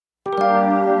Hey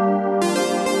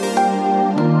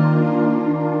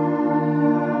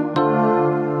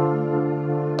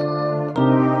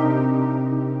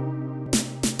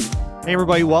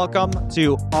everybody, welcome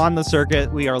to On the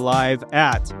Circuit. We are live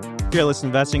at Fearless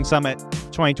Investing Summit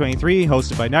 2023,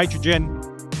 hosted by Nitrogen.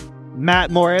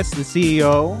 Matt Morris, the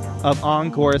CEO of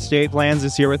EncorEstate Plans,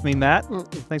 is here with me. Matt,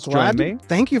 thanks for joining me.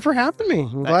 Thank you for having me.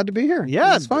 I'm glad to be here.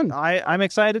 Yeah, it's fun. I'm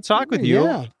excited to talk with you.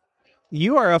 Yeah.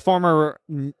 You are a former,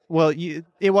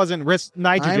 it wasn't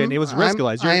Nitrogen, it was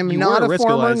Riskalyzer. I am not a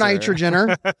former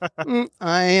Nitrogener.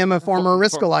 I am a former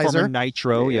Riskalyzer. Former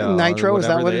Nitro, yeah. Nitro, is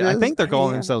that what it is? I think they're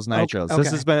calling themselves Nitros. Okay.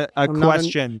 This has been a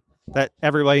question that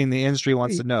everybody in the industry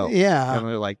wants to know. Yeah. And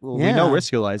they're like, well, we know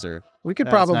Riskalyzer. We could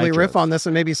probably riff on this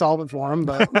and maybe solve it for them,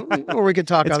 but or we could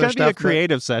talk other stuff. It's going to be a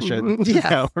creative session.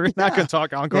 Yeah. We're not going to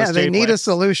talk EncorEstate. Yeah, they need a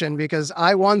solution because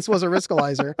I once was a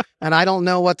Riskalyzer and I don't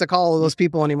know what to call those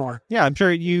people anymore. Yeah, I'm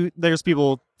sure there's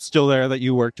people still there that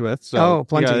you worked with. So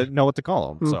plenty. You know what to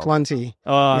call them. So. Plenty.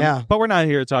 Yeah. But we're not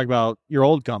here to talk about your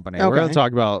old company. Okay. We're going to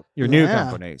talk about your new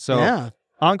company. So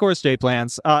EncorEstate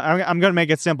Plans, I'm going to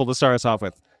make it simple to start us off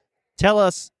with. Tell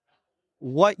us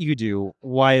what you do,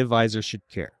 why advisors should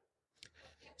care.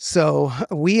 So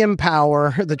we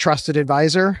empower the trusted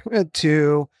advisor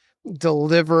to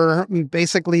deliver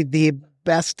basically the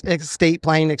best estate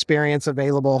planning experience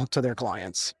available to their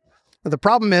clients. The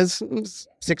problem is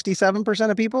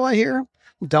 67% of people I hear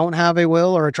don't have a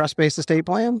will or a trust-based estate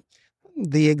plan.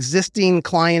 The existing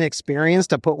client experience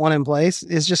to put one in place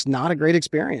is just not a great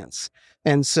experience.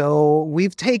 And so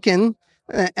we've taken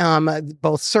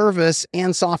both service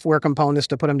and software components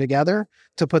to put them together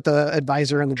to put the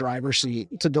advisor in the driver's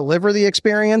seat to deliver the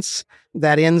experience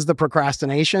that ends the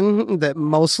procrastination that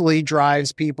mostly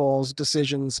drives people's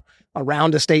decisions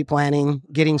around estate planning,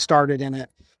 getting started in it.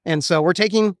 And so we're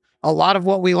taking a lot of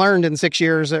what we learned in 6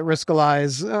 years at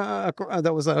Riskalyze,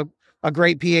 that was a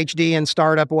great PhD in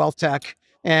startup wealth tech,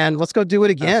 and let's go do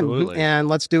it again. Absolutely. And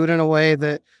let's do it in a way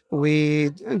that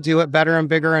we do it better and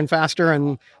bigger and faster,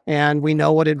 and we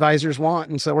know what advisors want.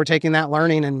 And so we're taking that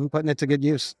learning and putting it to good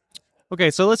use. Okay,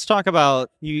 so let's talk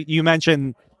about, you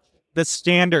mentioned the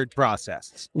standard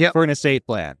process for an estate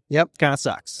plan. Yep. Kind of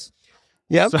sucks.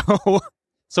 Yep.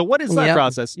 So what is that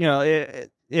process? You know,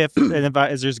 if an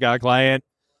advisor's got a client,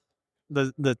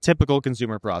 the typical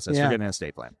consumer process for getting an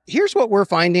estate plan. Here's what we're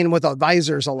finding with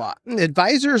advisors a lot.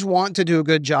 Advisors want to do a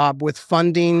good job with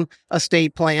funding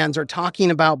estate plans or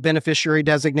talking about beneficiary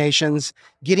designations,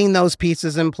 getting those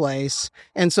pieces in place.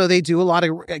 And so they do a lot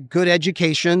of good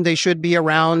education. They should be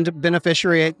around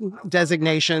beneficiary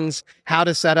designations, how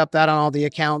to set up that on all the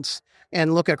accounts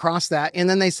and look across that. And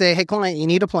then they say, hey, client, you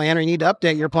need a plan or you need to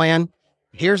update your plan.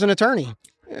 Here's an attorney.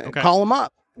 Call them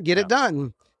up, get it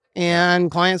done. And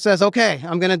client says, okay,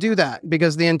 I'm going to do that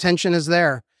because the intention is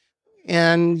there.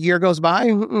 And year goes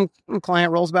by,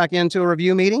 client rolls back into a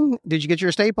review meeting. Did you get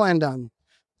your estate plan done?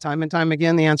 Time and time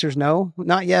again, the answer is no,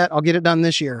 not yet. I'll get it done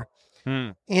this year.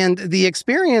 And the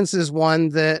experience is one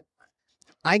that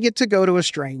I get to go to a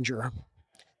stranger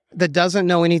that doesn't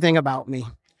know anything about me.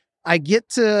 I get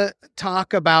to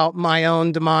talk about my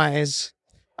own demise.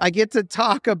 I get to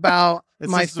talk about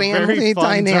my family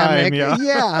dynamic.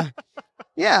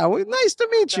 Yeah, well, nice to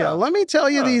meet you. Let me tell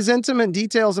you these intimate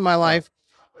details of my life.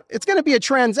 It's going to be a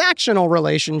transactional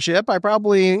relationship. I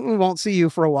probably won't see you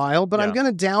for a while, but I'm going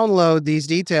to download these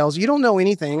details. You don't know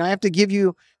anything. I have to give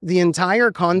you the entire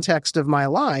context of my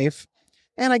life,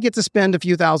 and I get to spend a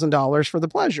few $1,000s for the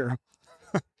pleasure.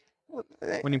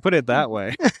 When you put it that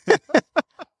way.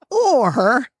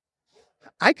 Or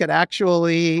I could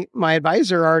actually, my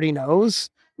advisor already knows,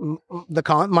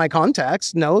 my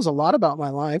context knows a lot about my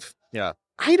life. Yeah.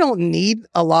 I don't need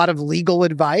a lot of legal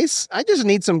advice. I just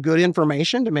need some good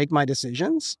information to make my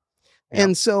decisions. Yeah.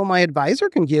 And so my advisor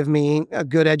can give me a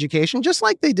good education, just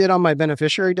like they did on my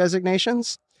beneficiary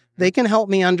designations. They can help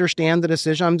me understand the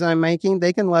decisions I'm making.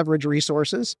 They can leverage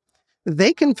resources.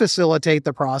 They can facilitate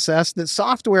the process. That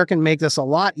software can make this a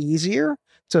lot easier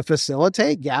to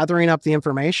facilitate gathering up the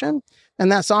information.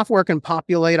 And that software can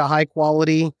populate a high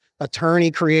quality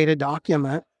attorney-created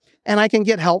document. And I can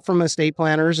get help from estate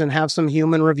planners and have some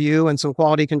human review and some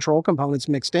quality control components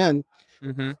mixed in.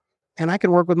 Mm-hmm. And I can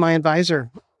work with my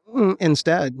advisor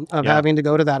instead of having to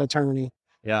go to that attorney.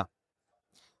 Yeah.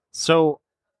 So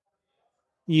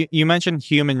you mentioned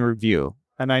human review,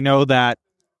 and I know that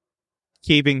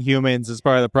keeping humans as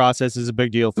part of the process is a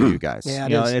big deal for you guys. Yeah,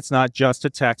 you know, it's not just a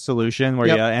text solution where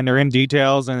you enter in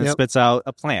details and it spits out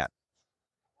a plan.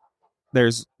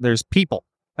 There's people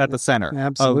at the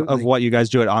center of what you guys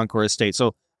do at EncorEstate.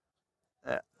 So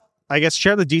I guess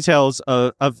share the details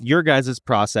of your guys'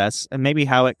 process and maybe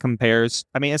how it compares.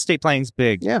 I mean, estate planning's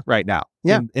big right now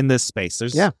in this space.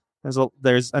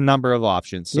 There's a number of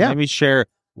options. So maybe share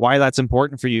why that's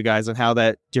important for you guys and how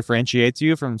that differentiates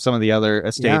you from some of the other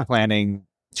estate planning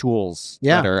tools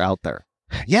that are out there.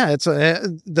 Yeah, it's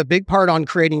the big part on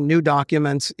creating new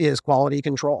documents is quality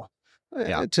control.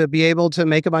 To be able to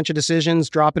make a bunch of decisions,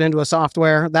 drop it into a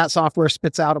software, that software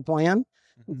spits out a plan.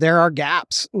 There are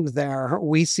gaps there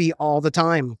we see all the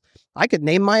time. I could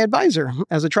name my advisor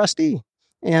as a trustee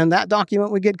and that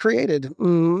document would get created.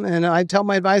 And I'd tell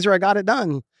my advisor I got it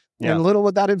done. And little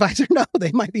would that advisor know,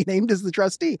 they might be named as the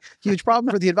trustee. Huge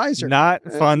problem for the advisor. Not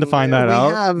fun to find that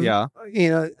out. We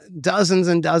have, dozens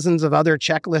and dozens of other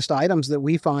checklist items that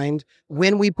we find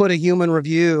when we put a human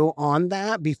review on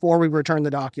that before we return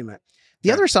the document.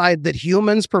 The other side that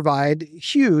humans provide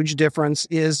huge difference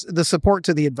is the support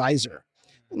to the advisor.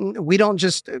 We don't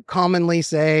just commonly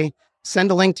say, send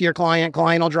a link to your client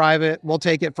will drive it, we'll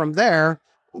take it from there.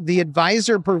 The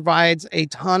advisor provides a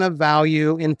ton of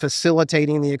value in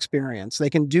facilitating the experience. They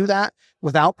can do that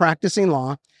without practicing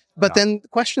law, but then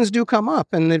questions do come up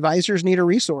and advisors need a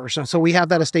resource. And so we have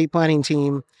that estate planning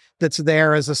team that's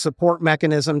there as a support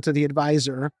mechanism to the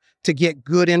advisor to get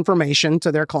good information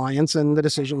to their clients and the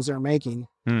decisions they're making.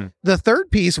 The third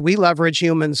piece we leverage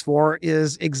humans for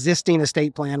is existing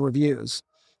estate plan reviews.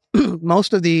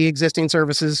 Most of the existing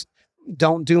services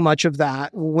don't do much of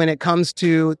that when it comes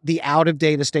to the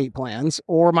out-of-date estate plans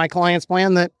or my client's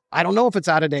plan that I don't know if it's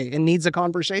out of date and needs a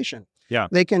conversation.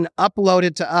 They can upload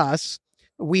it to us.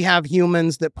 We have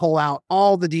humans that pull out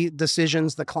all the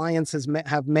decisions the clients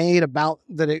have made about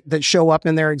that show up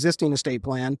in their existing estate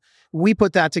plan. We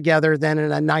put that together then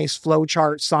in a nice flow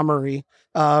chart summary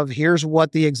of here's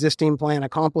what the existing plan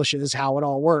accomplishes, how it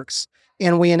all works.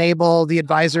 And we enable the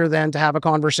advisor then to have a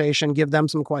conversation, give them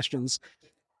some questions.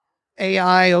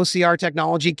 AI, OCR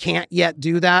technology can't yet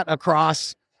do that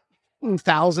across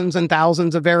thousands and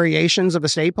thousands of variations of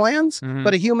estate plans,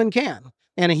 but a human can.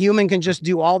 And a human can just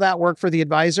do all that work for the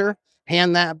advisor,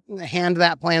 hand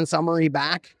that plan summary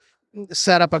back,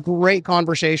 set up a great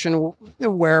conversation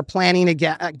where planning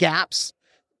gaps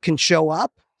can show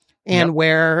up and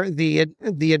where the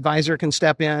advisor can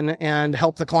step in and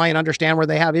help the client understand where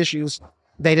they have issues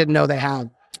they didn't know they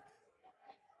had.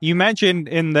 You mentioned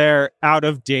in their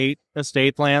out-of-date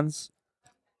estate plans,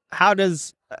 I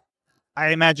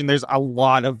imagine there's a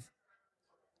lot of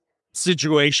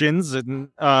situations and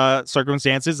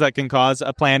circumstances that can cause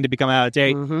a plan to become out of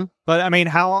date. But I mean,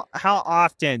 how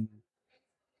often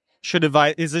should an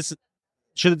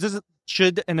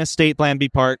estate plan be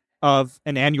part of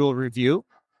an annual review?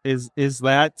 Is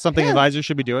that something advisors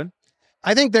should be doing?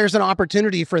 I think there's an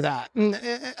opportunity for that.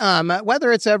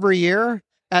 Whether it's every year,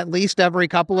 at least every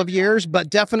couple of years, but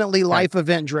definitely life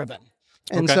event driven.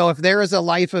 And so if there is a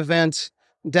life event,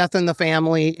 death in the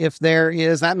family, if there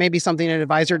is, that may be something an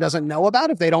advisor doesn't know about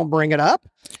if they don't bring it up.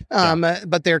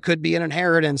 But there could be an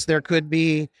inheritance. There could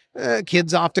be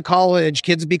kids off to college,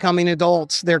 kids becoming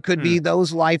adults. There could be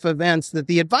those life events that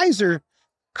the advisor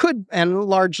could and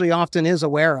largely often is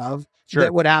aware of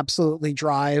that would absolutely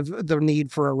drive the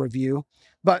need for a review.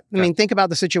 But I mean, think about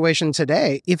the situation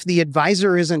today. If the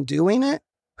advisor isn't doing it,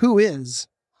 who is?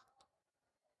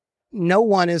 No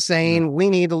one is saying, we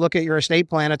need to look at your estate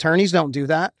plan. Attorneys don't do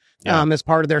that as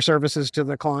part of their services to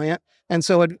the client. And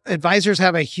so advisors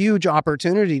have a huge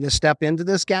opportunity to step into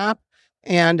this gap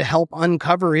and help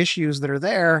uncover issues that are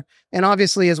there. And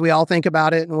obviously, as we all think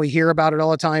about it, and we hear about it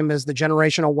all the time, is the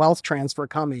generational wealth transfer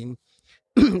coming,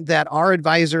 that our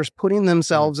advisors putting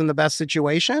themselves in the best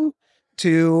situation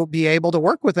to be able to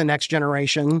work with the next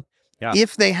generation.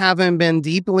 If they haven't been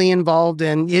deeply involved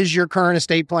in, is your current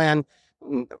estate plan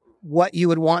what you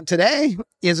would want today?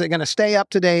 Is it going to stay up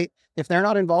to date? If they're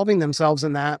not involving themselves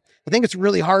in that, I think it's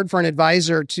really hard for an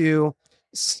advisor to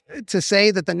say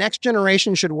that the next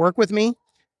generation should work with me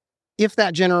if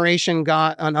that generation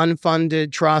got an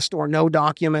unfunded trust or no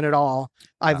document at all.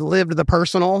 I've lived the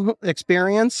personal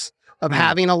experience of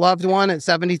having a loved one at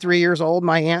 73 years old.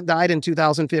 My aunt died in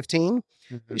 2015.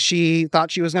 She thought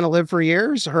she was going to live for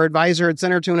years. Her advisor had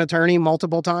sent her to an attorney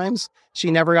multiple times. She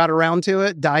never got around to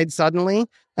it, died suddenly.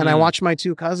 And I watched my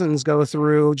two cousins go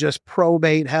through just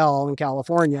probate hell in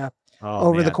California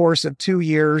over the course of 2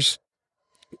 years,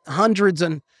 hundreds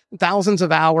and thousands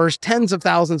of hours, tens of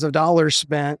thousands of dollars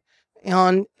spent.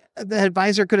 And the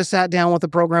advisor could have sat down with the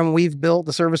program we've built,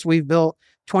 the service we've built,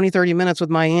 20, 30 minutes with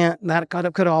my aunt. That could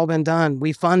have all been done.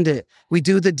 We fund it. We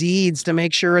do the deeds to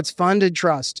make sure it's funded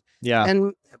trust.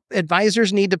 And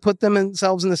advisors need to put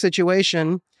themselves in the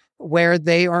situation where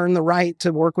they earn the right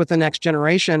to work with the next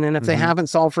generation. And if they haven't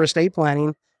solved for estate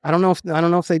planning, I don't know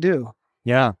if they do.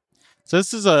 Yeah. So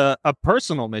this is a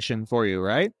personal mission for you,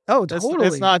 right? Oh, totally.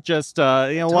 It's not just,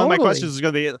 one of my questions is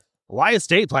going to be, why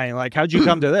estate planning? Like, how'd you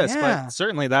come to this? Yeah. But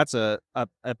certainly that's a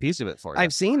piece of it for you.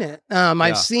 I've seen it.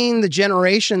 I've seen the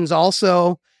generations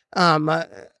also not,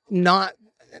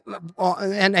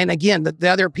 and again, the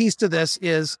other piece to this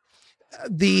is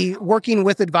the working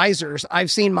with advisors.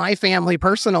 I've seen my family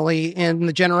personally in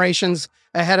the generations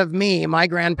ahead of me, my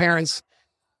grandparents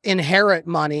inherit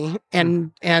money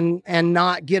and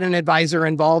not get an advisor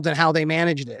involved in how they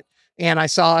managed it. And I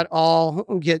saw it all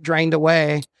get drained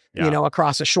away,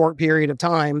 across a short period of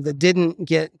time that didn't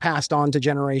get passed on to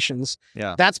generations.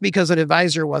 Yeah. That's because an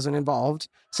advisor wasn't involved.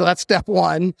 So that's step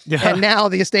one. Yeah. And now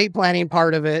the estate planning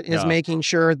part of it is making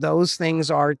sure those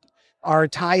things are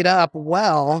tied up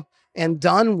well and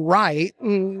done right,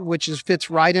 which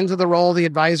fits right into the role the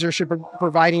advisor should be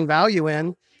providing value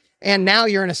in. And now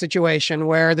you're in a situation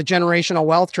where the generational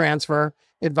wealth transfer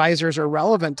advisors are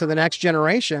relevant to the next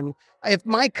generation. If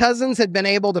my cousins had been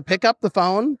able to pick up the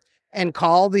phone and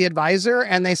call the advisor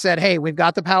and they said, hey, we've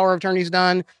got the power of attorneys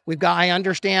done. I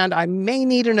understand I may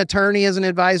need an attorney as an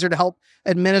advisor to help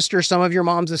administer some of your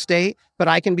mom's estate, but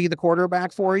I can be the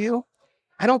quarterback for you.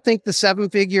 I don't think the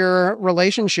 7-figure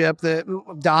relationship that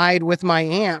died with my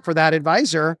aunt for that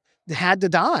advisor had to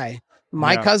die.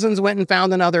 My cousins went and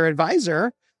found another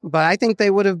advisor. But I think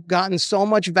they would have gotten so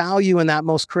much value in that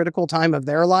most critical time of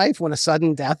their life when a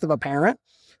sudden death of a parent,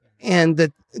 and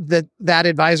that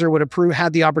advisor would have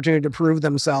had the opportunity to prove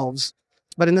themselves.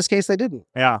 But in this case, they didn't.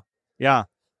 Yeah. Yeah.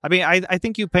 I mean, I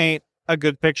think you paint a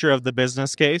good picture of the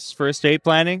business case for estate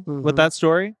planning with that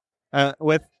story,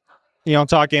 with,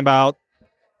 talking about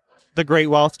the great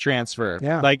wealth transfer.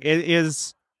 Yeah. Like, it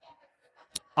is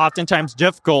oftentimes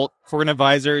difficult for an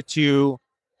advisor to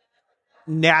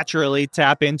naturally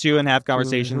tap into and have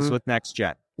conversations with next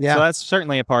gen. Yeah. So that's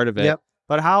certainly a part of it. Yep.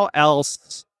 But how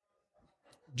else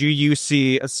do you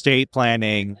see estate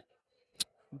planning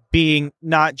being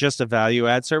not just a value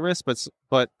add service,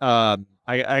 but I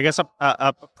guess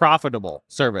a profitable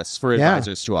service for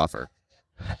advisors to offer?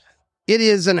 It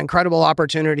is an incredible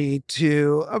opportunity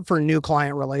for new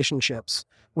client relationships.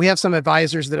 We have some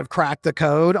advisors that have cracked the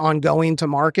code on going to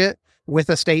market with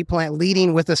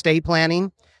leading with estate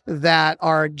planning, that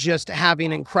are just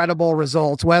having incredible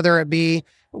results, whether it be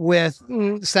with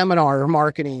seminar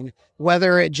marketing,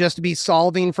 whether it just be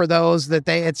solving for those that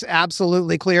it's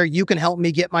absolutely clear, you can help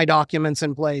me get my documents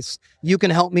in place. You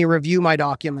can help me review my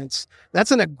documents.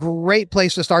 That's a great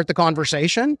place to start the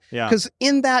conversation. Because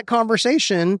in that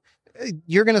conversation,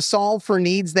 you're going to solve for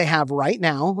needs they have right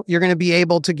now. You're going to be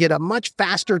able to get a much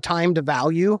faster time to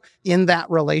value in that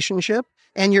relationship.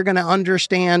 And you're going to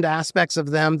understand aspects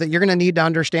of them that you're going to need to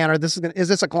understand. Is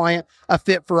this a client a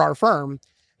fit for our firm?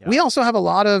 Yeah. We also have a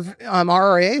lot of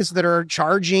RIAs that are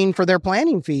charging for their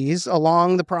planning fees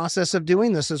along the process of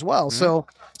doing this as well. So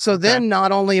then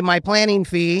not only my planning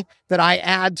fee that I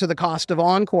add to the cost of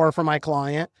Encore for my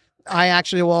client, I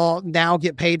actually will now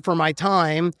get paid for my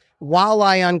time while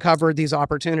I uncover these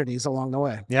opportunities along the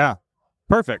way. Yeah,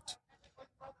 perfect.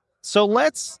 So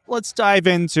let's dive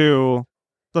into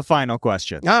the final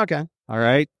question. Oh, okay. All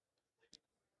right.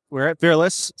 We're at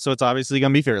Fearless, so it's obviously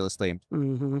going to be Fearless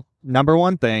themed. Number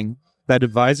one thing that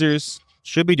advisors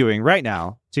should be doing right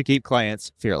now to keep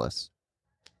clients fearless.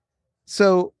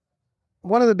 So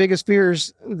one of the biggest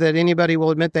fears that anybody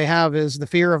will admit they have is the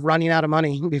fear of running out of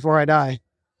money before I die.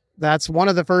 That's one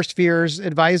of the first fears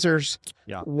advisors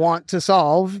want to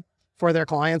solve for their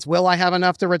clients. Will I have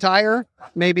enough to retire?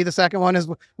 Maybe the second one is,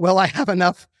 will I have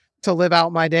enough to live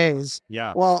out my days?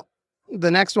 Yeah. Well,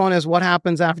 the next one is, what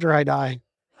happens after I die?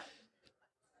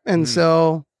 And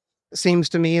so it seems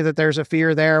to me that there's a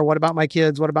fear there. What about my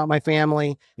kids? What about my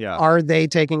family? Yeah. Are they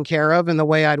taken care of in the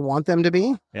way I'd want them to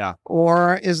be? Yeah.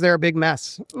 Or is there a big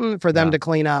mess for them to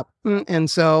clean up? And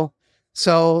so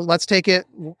let's take it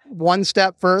one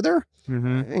step further.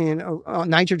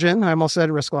 Nitrogen. I almost said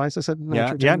Risklice. I said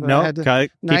nitrogen.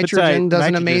 Nitrogen does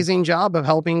an amazing job of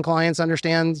helping clients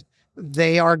understand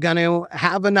they are going to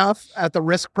have enough at the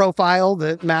risk profile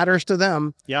that matters to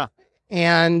them. Yeah.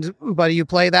 But you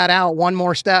play that out one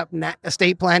more step.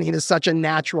 Estate planning is such a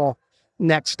natural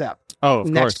next step. Oh, of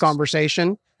next course.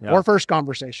 Conversation or first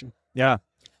conversation. Yeah.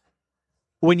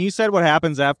 When you said what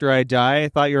happens after I die, I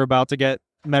thought you were about to get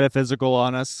metaphysical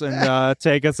on us and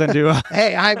take us into a...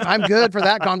 Hey, I'm good for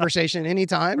that conversation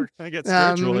anytime. We're gonna get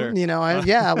spiritual here.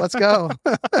 Let's go.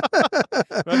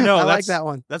 No, I like that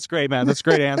one. That's great, man. That's a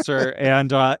great answer.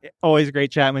 And always great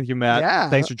chatting with you, Matt.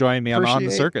 Yeah, thanks for joining me on the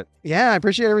circuit. Yeah, I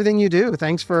appreciate everything you do.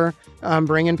 Thanks for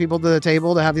bringing people to the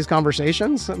table to have these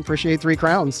conversations. Appreciate 3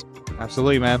 Crowns.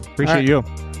 Absolutely, man. Appreciate you.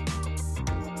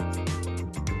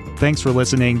 Thanks for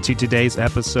listening to today's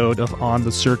episode of On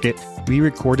the Circuit. We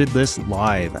recorded this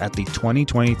live at the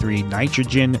 2023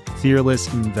 Nitrogen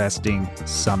Fearless Investing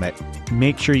Summit.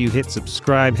 Make sure you hit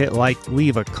subscribe, hit like,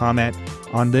 leave a comment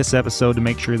on this episode to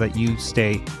make sure that you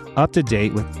stay up to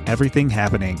date with everything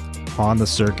happening on the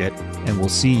circuit. And we'll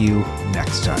see you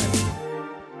next time.